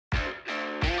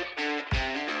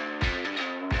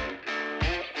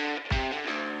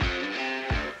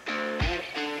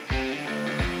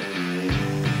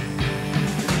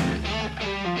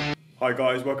Hi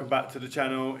guys, welcome back to the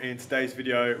channel. In today's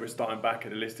video we're starting back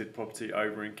at a listed property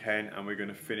over in Kent, and we're going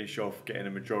to finish off getting a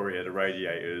majority of the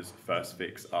radiators first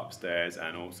fix upstairs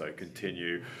and also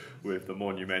continue with the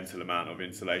monumental amount of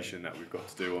insulation that we've got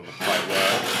to do on the pipe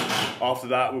work. After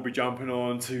that we'll be jumping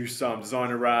on to some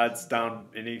designer rads down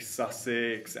in East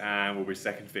Sussex, and we'll be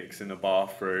second fixing the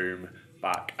bathroom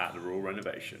back at the Royal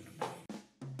Renovation.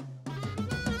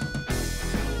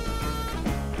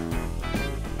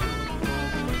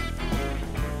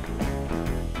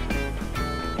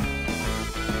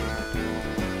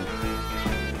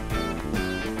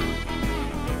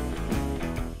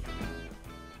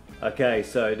 Okay,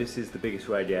 so this is the biggest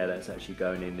radiator that's actually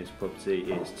going in this property.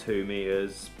 It's 2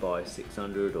 meters by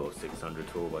 600 or 600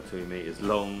 tall by 2 meters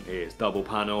long. It's double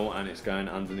panel and it's going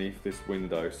underneath this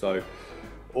window. So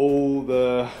all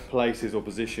the places or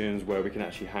positions where we can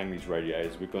actually hang these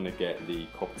radiators, we're going to get the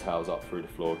copper towels up through the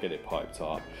floor, get it piped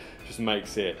up. Just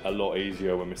makes it a lot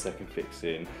easier when we're second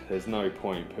fixing. There's no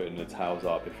point putting the towels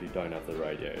up if you don't have the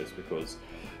radiators, because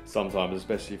sometimes,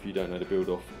 especially if you don't know the build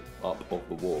off up of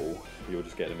the wall, you'll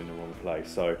just get them in the wrong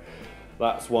place. So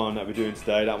that's one that we're doing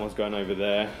today. That one's going over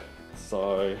there.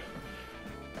 So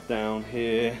down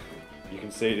here you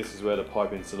can see this is where the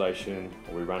pipe insulation,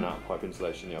 or we ran out of pipe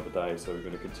insulation the other day, so we're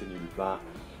going to continue with that.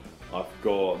 I've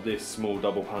got this small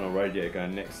double panel radiator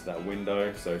going next to that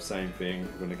window, so same thing,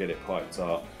 we're going to get it piped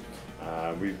up.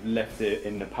 We've left it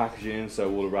in the packaging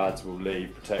so all the rads will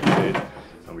leave protected,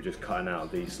 and we're just cutting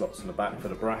out these slots in the back for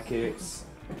the brackets.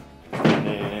 And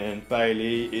then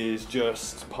Bailey is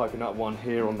just piping up one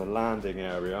here on the landing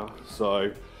area.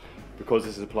 So because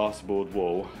this is a plasterboard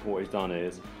wall, what he's done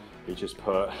is he just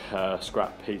put a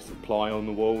scrap piece of ply on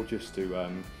the wall just to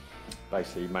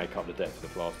basically make up the depth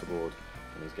of the plasterboard,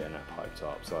 and he's getting that piped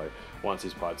up. So once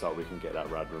it's piped up we can get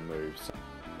that rad removed.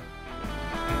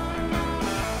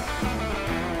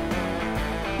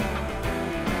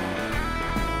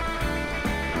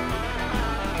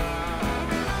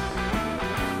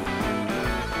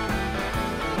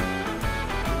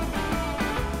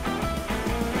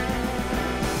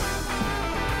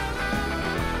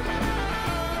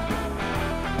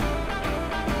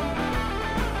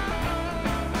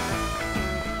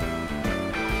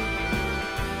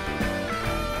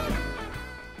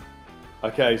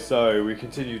 Okay, so we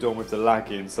continued on with the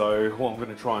lagging. So what I'm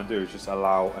going to try and do is just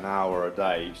allow an hour a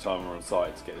day each time we're on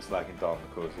site to get this lagging done,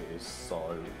 because it is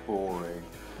so boring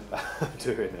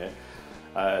doing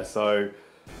it. So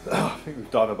I think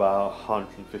we've done about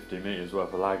 150 meters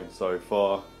worth of lagging so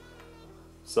far.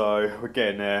 So we're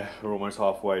getting there, we're almost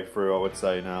halfway through, I would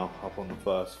say now, up on the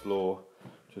first floor.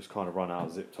 Just kind of run out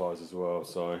of zip ties as well.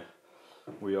 So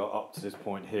we are up to this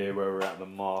point here where we're at the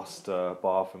master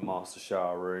bath and master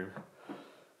shower room.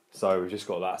 So we've just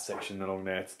got that section along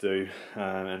there to do,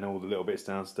 and all the little bits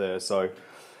downstairs. So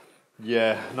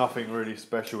yeah, nothing really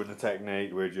special in the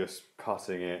technique. We're just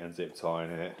cutting it and zip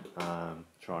tying it,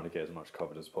 trying to get as much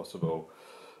covered as possible.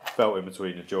 Felt in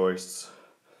between the joists,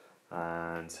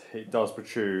 and it does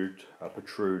protrude,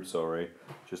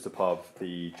 just above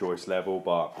the joist level,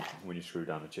 but when you screw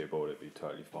down the chipboard it'd be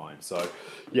totally fine. So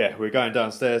yeah, we're going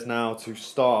downstairs now to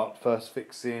start first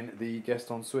fixing the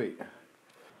guest ensuite.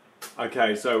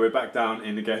 Okay, so we're back down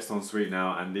in the guest ensuite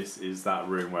now, and this is that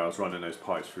room where I was running those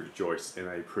pipes through the joists in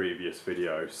a previous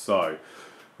video. So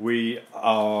we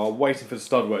are waiting for the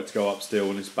stud work to go up still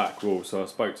on this back wall. So I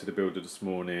spoke to the builder this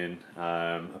morning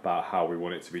about how we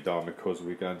want it to be done, because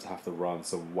we're going to have to run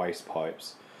some waste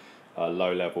pipes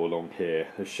low level along here.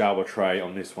 The shower tray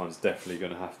on this one's definitely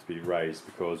going to have to be raised,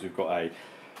 because we've got a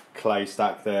clay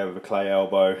stack there with a clay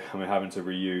elbow, and we're having to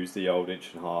reuse the old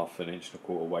 1.5 and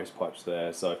 1.25 waste pipes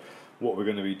there. So what we're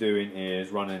going to be doing is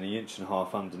running the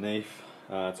 1.5 underneath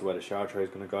to where the shower tray is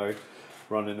going to go,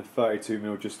 running a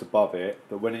 32mm just above it,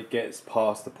 but when it gets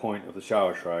past the point of the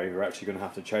shower tray we're actually going to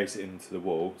have to chase it into the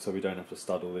wall, so we don't have to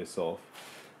stud all this off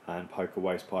and poke a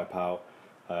waste pipe out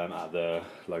at the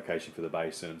location for the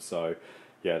basin. So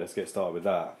yeah, let's get started with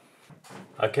that.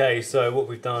 Okay, so what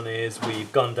we've done is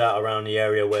we've gunned out around the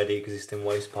area where the existing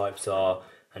waste pipes are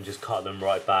and just cut them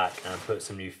right back and put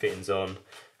some new fittings on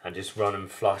and just run them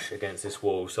flush against this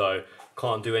wall. So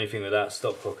can't do anything with that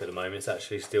stopcock at the moment. It's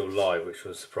actually still live, which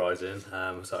was surprising.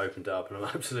 So I opened it up and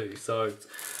I'm absolutely soaked.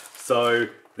 So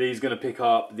these are going to pick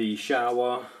up the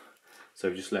shower. So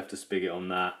we've just left a spigot on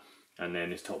that, and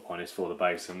then this top one is for the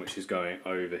basin, which is going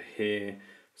over here.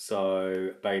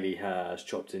 So Bailey has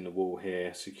chopped in the wall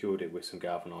here, secured it with some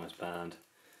galvanised band,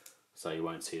 so you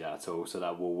won't see that at all. So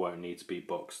that wall won't need to be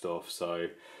boxed off. So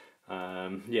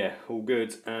yeah, all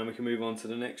good, and we can move on to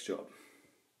the next job.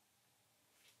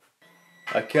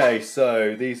 Okay,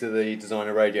 so these are the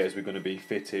designer radiators we're going to be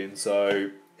fitting. So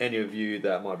any of you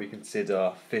that might be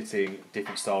consider fitting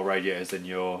different style radiators than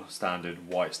your standard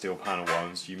white steel panel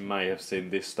ones, you may have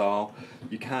seen this style.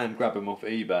 You can grab them off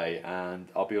eBay, and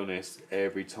I'll be honest,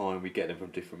 every time we get them from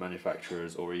different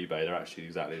manufacturers or eBay, they're actually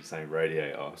exactly the same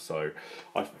radiator. So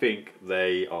I think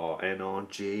they are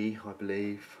NRG, I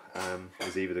believe,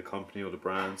 is either the company or the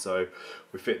brand. So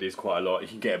we fit these quite a lot. You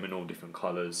can get them in all different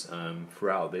colours.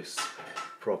 Throughout this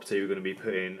property we're going to be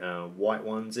putting white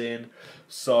ones in,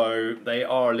 so they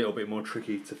are a little bit more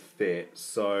tricky to fit.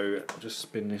 So I'll just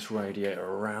spin this radiator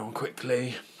around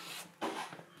quickly.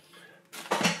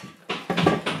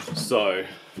 So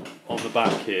on the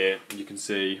back here you can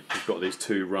see we've got these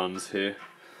two runs here,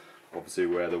 obviously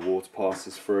where the water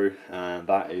passes through, and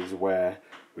that is where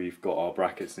we've got our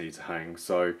brackets need to hang.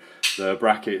 So the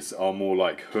brackets are more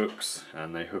like hooks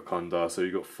and they hook under, so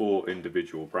you've got 4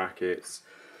 individual brackets.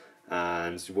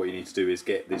 And what you need to do is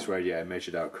get this radiator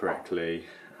measured out correctly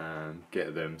and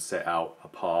get them set out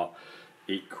apart,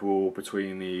 equal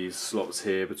between these slots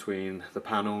here between the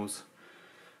panels,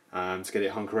 to get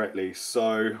it hung correctly.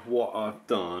 So what I've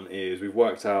done is we've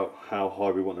worked out how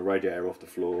high we want the radiator off the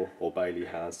floor, or Bailey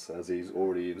has, as he's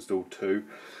already installed 2.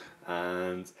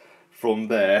 And from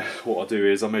there what I'll do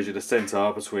is I'll measure the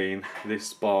centre between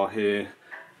this bar here,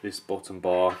 this bottom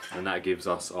bar, and that gives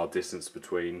us our distance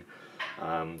between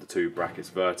the 2 brackets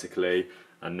vertically.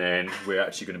 And then we're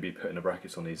actually going to be putting the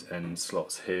brackets on these end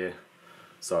slots here,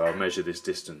 so I'll measure this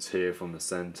distance here from the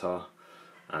centre,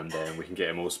 and then we can get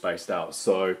them all spaced out.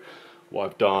 So what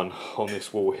I've done on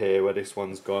this wall here where this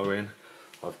one's going,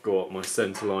 I've got my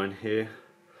centre line here,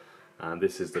 and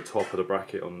this is the top of the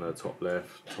bracket on the top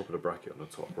left, top of the bracket on the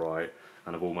top right,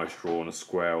 and I've almost drawn a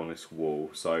square on this wall.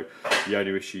 So the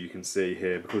only issue you can see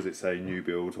here, because it's a new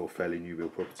build or fairly new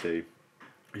build property,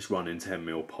 it's running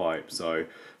 10mm pipe, so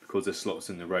because there's slots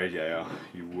in the radiator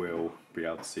you will be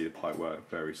able to see the pipe work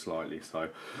very slightly. So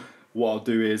what I'll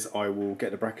do is I will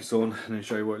get the brackets on and then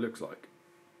show you what it looks like.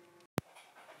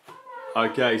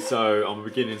 Okay, so I'm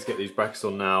beginning to get these brackets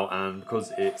on now, and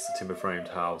because it's a timber framed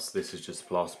house, this is just a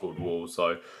plasterboard wall,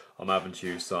 so I'm having to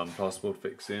use some plasterboard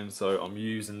fixings. So I'm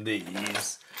using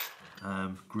these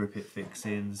grip it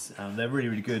fixings. They're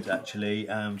really good actually.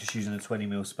 Just using a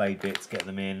 20mm spade bit to get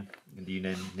them in, and you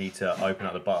then need to open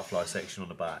up the butterfly section on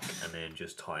the back and then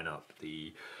just tighten up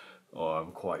the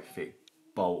quite thick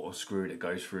bolt or screw that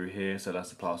goes through here. So that's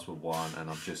the plasterboard one, and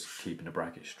I'm just keeping the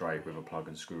bracket straight with a plug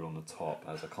and screw on the top,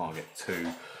 as I can't get too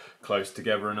close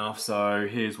together enough. So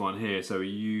here's one here. So we're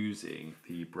using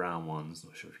the brown ones,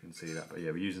 not sure if you can see that, but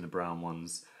yeah, we're using the brown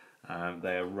ones.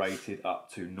 They are rated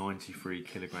up to 93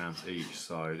 kilograms each,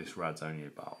 so this rad's only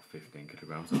about 15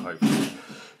 kilograms, so hopefully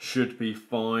should be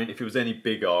fine. If it was any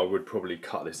bigger I would probably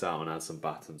cut this out and add some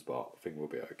battens, but I think we'll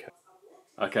be okay.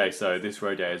 Okay, so this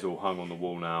radiator is all hung on the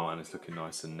wall now and it's looking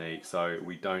nice and neat. So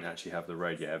we don't actually have the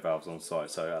radiator valves on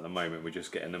site, so at the moment we're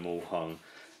just getting them all hung,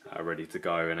 ready to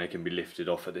go, and they can be lifted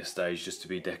off at this stage just to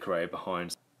be decorated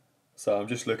behind. So I'm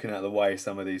just looking at the way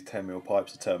some of these 10mm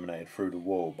pipes are terminated through the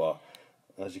wall, but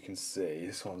as you can see,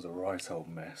 this one's a right old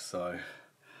mess. So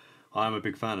I'm a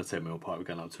big fan of 10mm pipe we're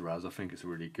going up to Raz. I think it's a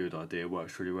really good idea, it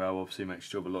works really well, obviously makes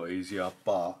the job a lot easier,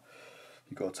 but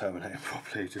you've got to terminate it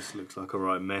properly. It just looks like a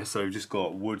right mess. So we've just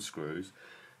got wood screws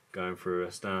going through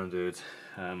a standard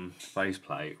face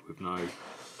plate with no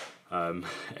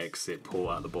exit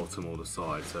port at the bottom or the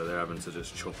side, so they're having to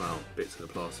just chop out bits of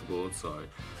the plasterboard, so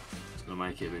it's going to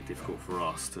make it a bit difficult for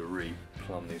us to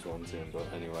re-plumb these ones in. But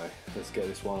anyway, let's get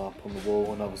this one up on the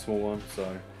wall, another small one, so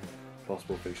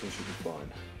plasterboard fixing should be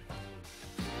fine.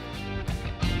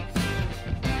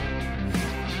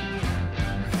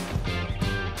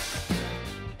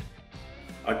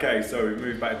 Okay, so we've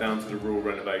moved back down to the raw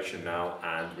renovation now,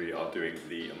 and we are doing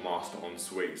the master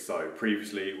ensuite. So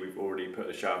previously we've already put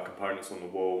the shower components on the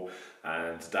wall,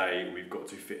 and today we've got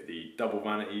to fit the double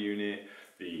vanity unit,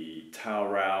 the towel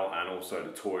rail, and also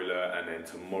the toilet. And then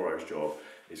tomorrow's job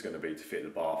is going to be to fit the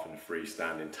bath and the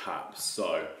freestanding taps.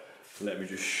 So let me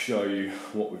just show you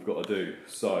what we've got to do.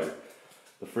 So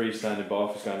the freestanding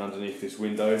bath is going underneath this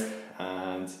window,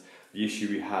 and the issue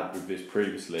we had with this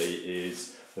previously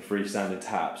is the freestanding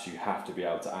taps, you have to be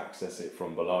able to access it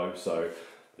from below. So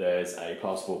there's a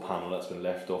plasterboard panel that's been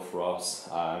left off for us.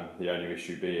 The only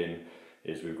issue being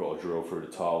is we've got to drill through the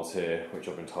tiles here, which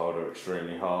I've been told are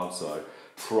extremely hard, so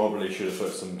probably should have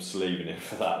put some sleeving in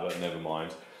for that, but never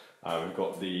mind. We've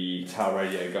got the towel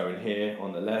radiator going here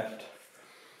on the left.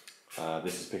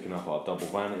 This is picking up our double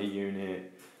vanity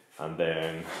unit. And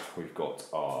then we've got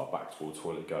our back-to-wall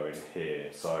toilet going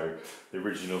here. So the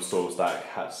original soil stack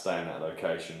had to stay in that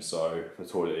location, so the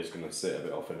toilet is going to sit a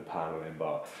bit off in the panelling,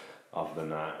 but other than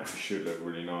that, it should look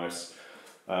really nice.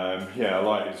 Yeah, I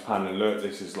like this paneling look.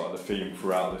 This is like the theme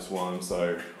throughout this one,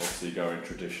 so obviously going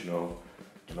traditional.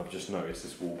 And I've just noticed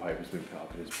this wallpaper's been put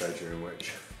up in his bedroom,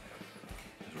 which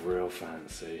is real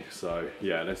fancy. So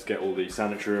yeah, let's get all the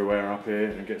sanitary ware up here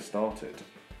and get started.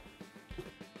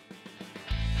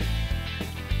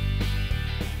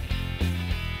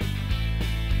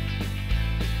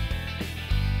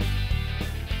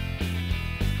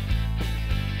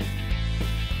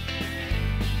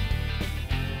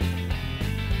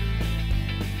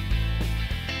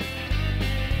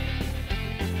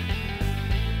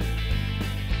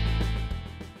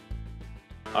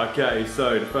 Okay,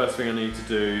 so the first thing I need to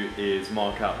do is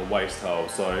mark out the waste hole.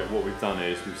 So what we've done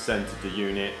is we've centered the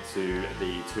unit to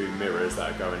the two mirrors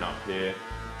that are going up here,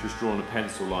 just drawn a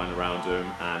pencil line around them,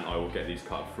 and I will get these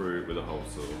cut through with a hole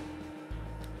saw.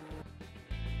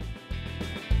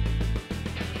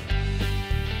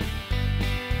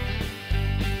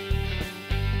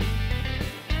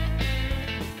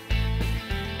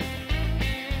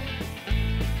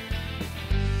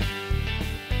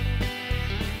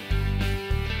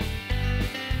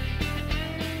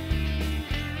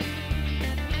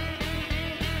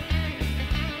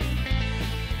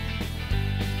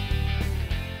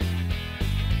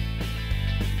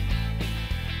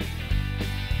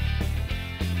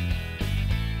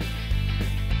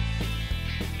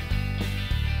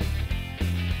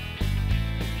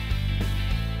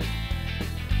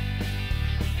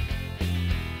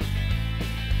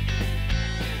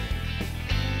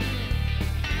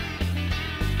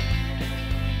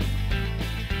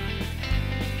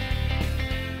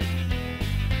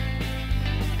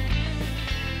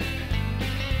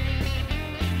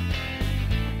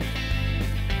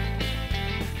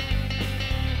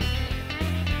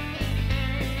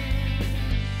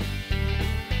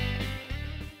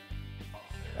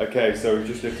 Okay, so we've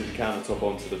just lifted the countertop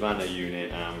onto the vanity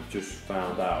unit, and we've just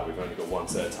found out we've only got one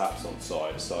set of taps on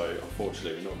site, so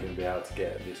unfortunately we're not going to be able to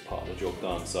get this part of the job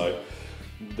done. So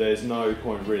there's no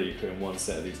point really putting one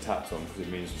set of these taps on, because it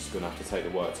means we're just going to have to take the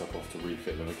worktop off to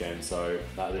refit them again. So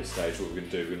at this stage what we're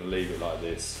going to do, we're going to leave it like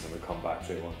this and we'll come back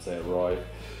to it once they arrive.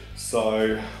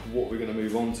 So what we're going to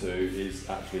move on to is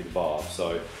actually the bath.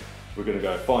 So we're going to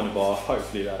go find a bath,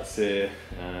 hopefully that's here,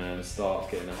 and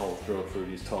start getting a hole drilled through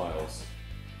these tiles.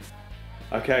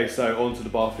 Okay, so onto the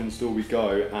bath install we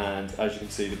go, and as you can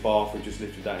see the bath, we've just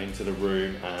lifted that into the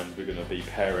room, and we're going to be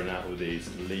pairing that with these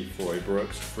Leroy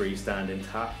Brooks freestanding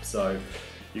taps. So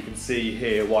you can see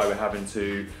here why we're having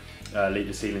to leave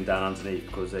the ceiling down underneath,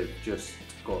 because they've just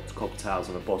got copper towels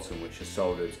on the bottom which are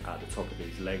soldered at the top of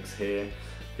these legs here.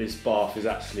 This bath is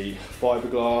actually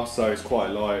fiberglass, so it's quite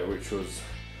light, which was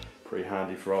pretty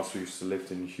handy for us. We used to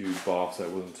lift in huge baths, so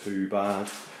it wasn't too bad.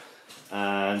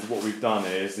 And what we've done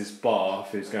is this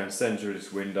bath is going centre of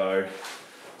this window.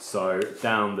 So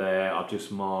down there I've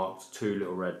just marked two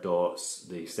little red dots.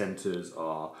 The centres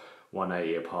are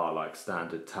 180 apart like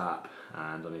standard tap,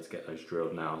 and I need to get those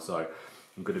drilled now. So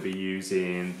I'm going to be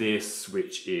using this,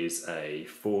 which is a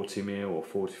 40mm or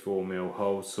 44mm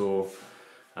hole saw,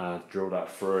 and drill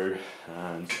that through.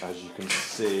 And as you can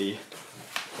see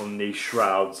on these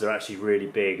shrouds, they're actually really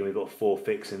big, and we've got 4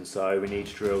 fixings, so we need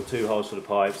to drill 2 holes for the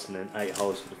pipes and then 8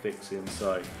 holes for the fixings.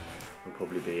 So we'll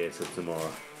probably be here till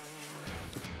tomorrow.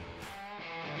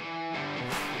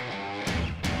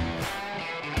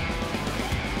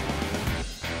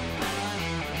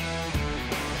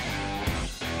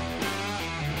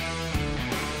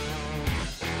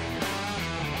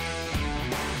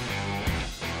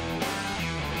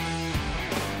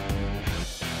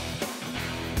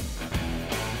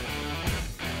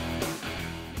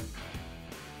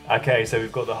 Okay, so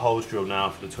we've got the holes drilled now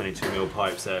for the 22mm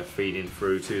pipes that are feeding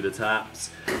through to the taps,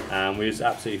 and we're just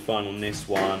absolutely fine on this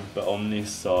one, but on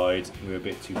this side we're a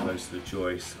bit too close to the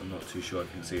joist. I'm not too sure if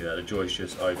you can see that. The joist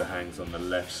just overhangs on the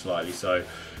left slightly, so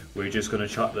we're just going to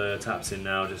chuck the taps in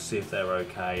now, just see if they're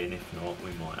okay, and if not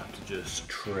we might have to just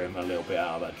trim a little bit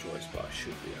out of that joist, but it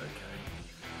should be okay.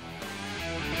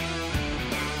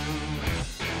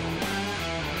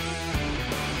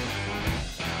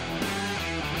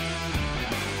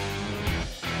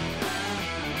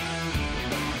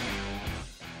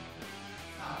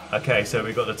 Okay, so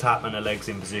we've got the tap and the legs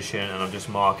in position, and I'm just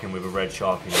marking with a red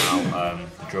Sharpie now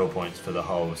the drill points for the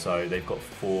hole. So they've got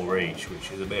 4 each,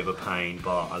 which is a bit of a pain,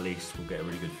 but at least we'll get a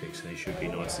really good fix and they should be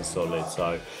nice and solid.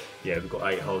 So yeah, we've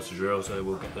got 8 holes to drill, so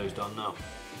we'll get those done now.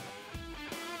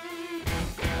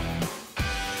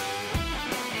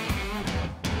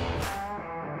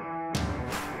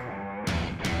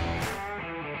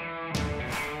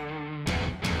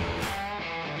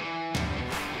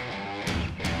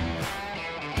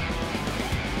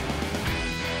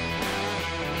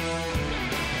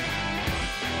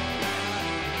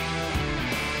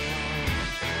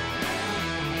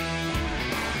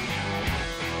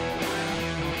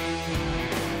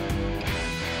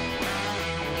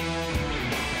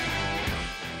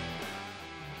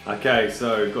 Okay,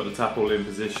 so we've got the tap all in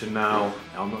position now.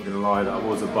 I'm not going to lie, that I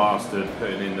was a bastard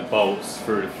putting in the bolts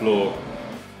through the floor.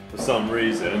 For some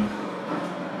reason,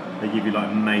 they give you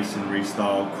like masonry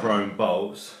style chrome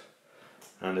bolts,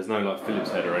 and there's no like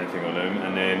Phillips head or anything on them,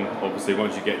 and then obviously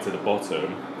once you get to the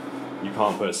bottom, you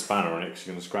can't put a spanner on it because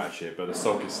you're going to scratch it, but the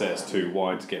socket set's too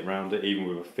wide to get around it, even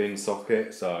with a thin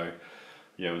socket, so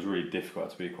yeah, it was really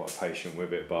difficult to be quite patient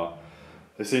with it, but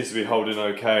it seems to be holding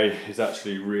okay. It's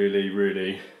actually really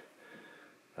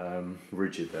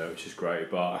rigid there, which is great,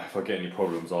 but if I get any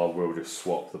problems I will just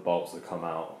swap the bolts that come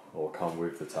out or come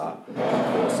with the tap,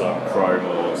 or some chrome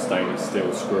or stainless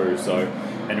steel screw. So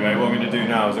anyway, what I'm going to do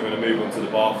now is I'm going to move on to the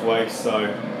bath waste.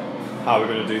 So how we're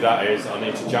going to do that is I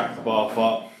need to jack the bath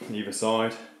up either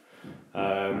side,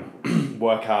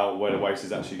 work out where the waste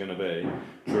is actually going to be,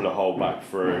 drill a hole back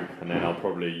through, and then I'll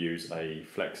probably use a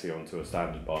flexi onto a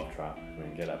standard bath trap and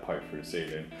then get that poked through the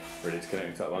ceiling, ready to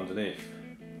connect it up underneath.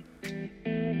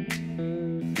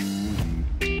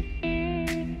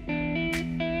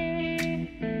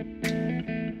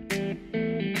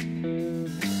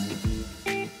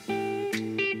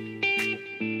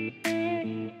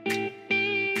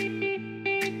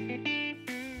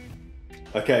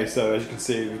 Okay, so as you can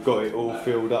see, we've got it all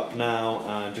filled up now,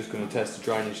 and just going to test the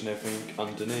drainage and everything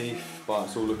underneath, but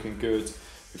it's all looking good.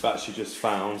 We've actually just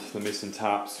found the missing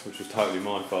taps, which was totally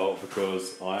my fault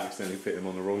because I accidentally fit them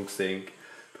on the wrong sink,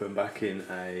 put them back in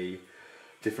a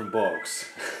different box.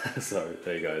 So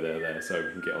there you go, they're there, so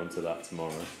we can get onto that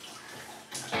tomorrow.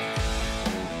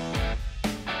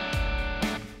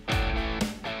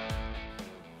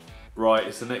 Right,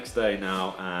 it's the next day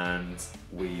now and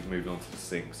we've moved on to the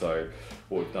sink. So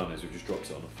what we've done is we've just dropped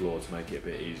it on the floor to make it a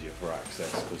bit easier for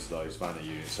access, because those vanity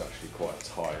units are actually quite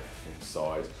tight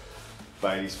inside.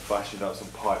 Bailey's fashioned up some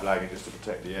pipe lagging just to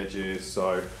protect the edges.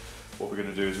 So what we're going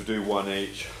to do is we'll do one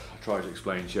each. I'll try to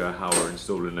explain to you how we're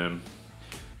installing them,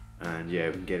 and yeah,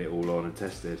 we can get it all on and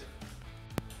tested.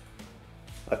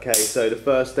 Okay, so the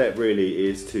first step really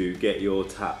is to get your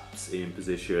taps in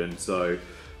position. So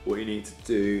what you need to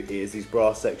do is these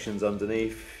brass sections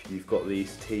underneath, you've got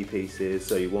these T-pieces,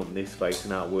 so you want this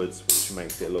facing outwards, which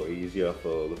makes it a lot easier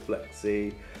for the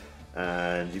flexi.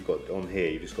 And you've got on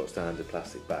here, you've just got standard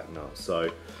plastic back nuts.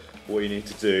 So what you need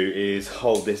to do is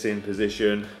hold this in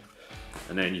position,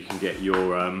 and then you can get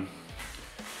your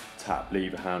tap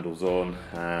lever handles on,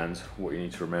 and what you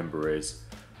need to remember is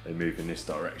they move in this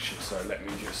direction. So let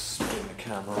me just spin the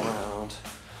camera around.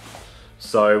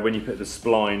 So when you put the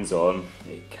splines on,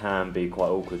 it can be quite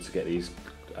awkward to get these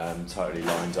totally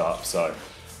lined up. So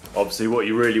obviously what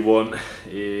you really want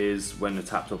is when the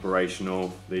tap's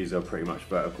operational, these are pretty much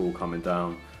vertical coming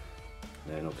down,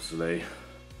 and then obviously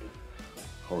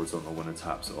horizontal when the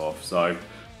tap's off. So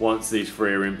once these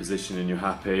three are in position and you're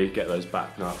happy, get those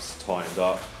back nuts tightened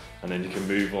up, and then you can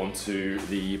move on to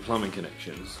the plumbing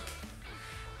connections.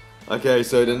 Okay,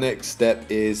 so the next step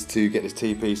is to get this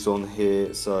T-piece on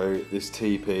here. So this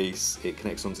T-piece, it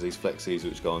connects onto these flexis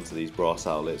which go onto these brass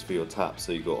outlets for your taps.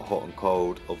 So you've got hot and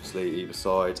cold, obviously, either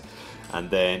side.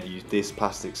 And then this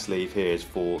plastic sleeve here is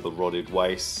for the rodded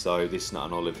waste. So this nut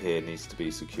and olive here needs to be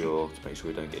secure to make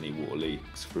sure we don't get any water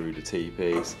leaks through the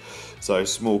T-piece. So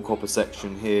small copper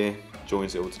section here,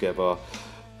 joins it all together.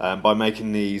 By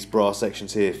making these brass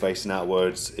sections here facing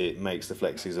outwards, it makes the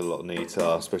flexis a lot neater,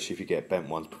 especially if you get bent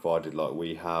ones provided like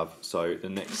we have. So the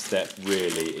next step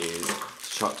really is to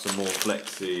chuck some more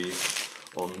flexis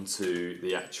onto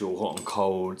the actual hot and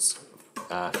colds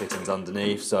fittings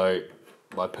underneath. So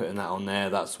by putting that on there,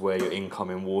 that's where your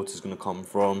incoming water is going to come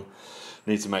from.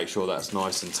 You need to make sure that's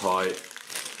nice and tight,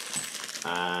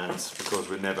 and because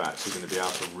we're never actually going to be able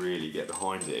to really get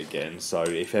behind it again, so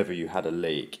if ever you had a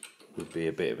leak, would be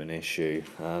a bit of an issue.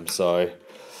 So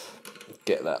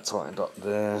get that tightened up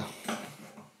there,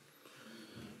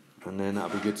 and then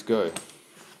that'll be good to go.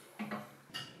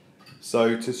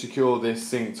 So to secure this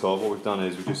sink top, what we've done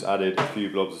is we've just added a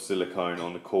few blobs of silicone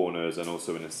on the corners and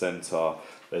also in the centre.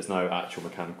 There's no actual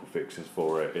mechanical fixings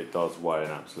for it. It does weigh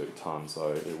an absolute ton, so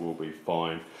it will be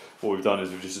fine. What we've done is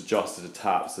we've just adjusted the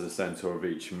taps to the centre of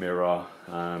each mirror.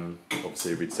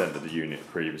 Obviously we'd centred the unit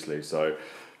previously, so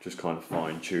just kind of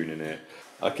fine tuning it.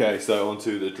 Okay, so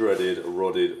onto the dreaded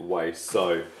rodded waste.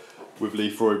 So with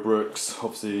Lefroy Brooks,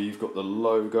 obviously you've got the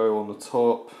logo on the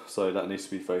top, so that needs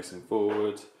to be facing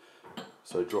forward.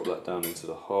 So drop that down into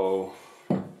the hole,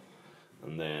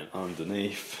 and then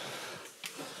underneath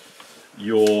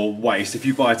your waste, if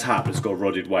you buy a tap that's got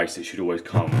rodded waste, it should always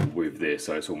come with this,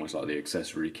 so it's almost like the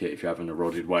accessory kit if you're having a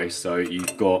rodded waste. So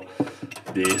you've got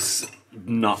this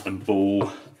nut and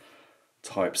ball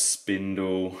type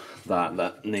spindle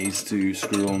that needs to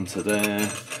screw onto there.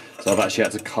 So I've actually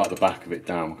had to cut the back of it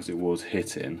down because it was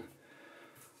hitting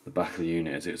the back of the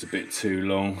unit as it was a bit too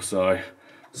long. So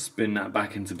spin that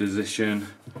back into position.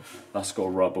 That's got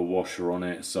a rubber washer on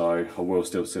it, so I will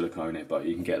still silicone it, but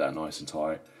you can get that nice and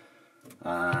tight.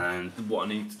 And what I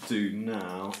need to do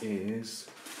now is,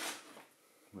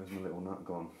 where's my little nut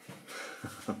gone?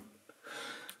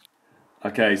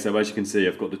 Okay, so as you can see,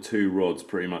 I've got the two rods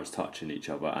pretty much touching each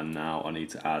other, and now I need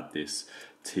to add this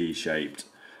T-shaped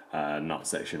nut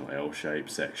section or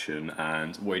L-shaped section.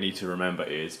 And what you need to remember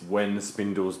is when the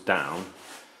spindle's down,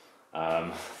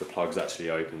 the plug's actually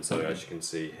open. So as you can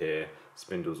see here,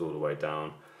 spindle's all the way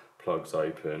down, plug's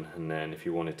open, and then if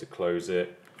you wanted to close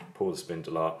it, pull the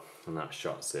spindle up and that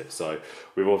shuts it. So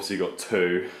we've obviously got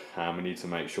two, and we need to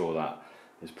make sure that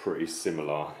is pretty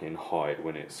similar in height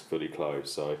when it's fully closed.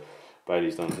 So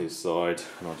Bailey's done his side,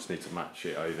 and I just need to match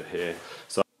it over here.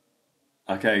 So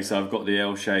okay, so I've got the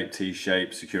L-shape,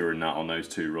 T-shape securing that on those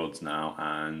two rods now,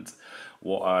 and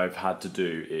what I've had to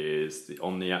do is,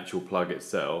 on the actual plug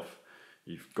itself,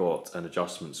 you've got an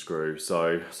adjustment screw.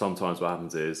 So sometimes what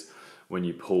happens is, when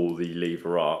you pull the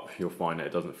lever up, you'll find that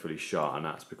it doesn't fully shut, and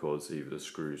that's because either the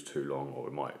screw's too long or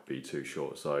it might be too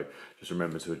short. So just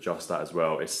remember to adjust that as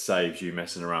well. It saves you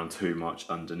messing around too much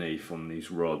underneath on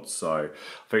these rods. So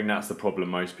I think that's the problem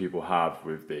most people have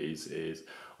with these, is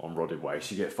on rodded waste.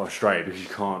 You get frustrated because you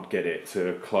can't get it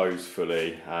to close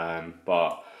fully,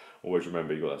 but always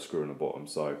remember you've got that screw on the bottom.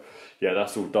 So yeah,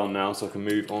 that's all done now, so I can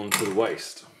move on to the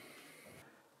waste.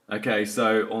 Okay,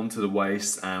 so onto the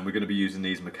waste, and we're going to be using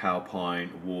these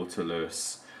McAlpine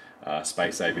waterless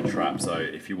space-saving traps. So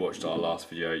if you watched our last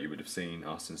video, you would have seen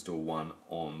us install one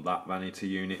on that vanity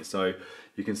unit. So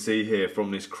you can see here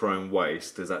from this chrome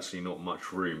waste, there's actually not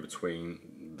much room between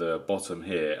the bottom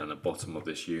here and the bottom of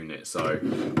this unit. So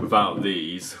without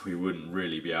these, we wouldn't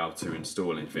really be able to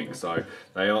install anything. So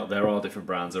there are different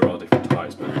brands, there are different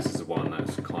types, but this is the one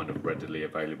that's kind of readily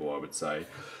available, I would say.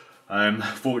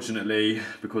 Fortunately,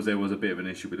 because there was a bit of an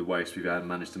issue with the waste, we've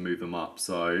managed to move them up,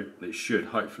 so it should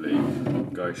hopefully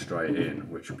go straight in,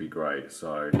 which would be great.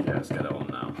 So yeah, let's get it on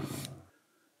now.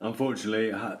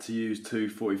 Unfortunately, I had to use two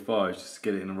 45s just to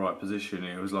get it in the right position.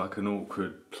 It was like an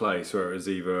awkward place where it was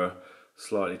either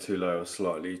slightly too low or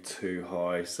slightly too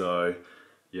high. So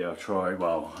yeah,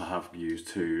 I have used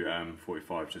two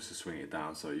 45s just to swing it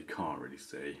down so you can't really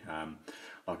see.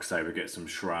 Like I say, we get some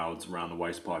shrouds around the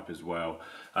waste pipe as well.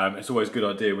 It's always a good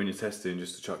idea when you're testing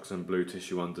just to chuck some blue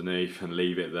tissue underneath and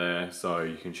leave it there so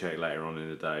you can check later on in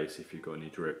the day, see if you've got any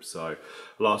drips. So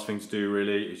last thing to do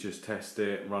really is just test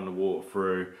it, run the water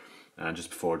through, and just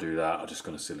before I do that, I'm just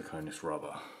going to silicone this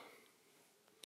rubber.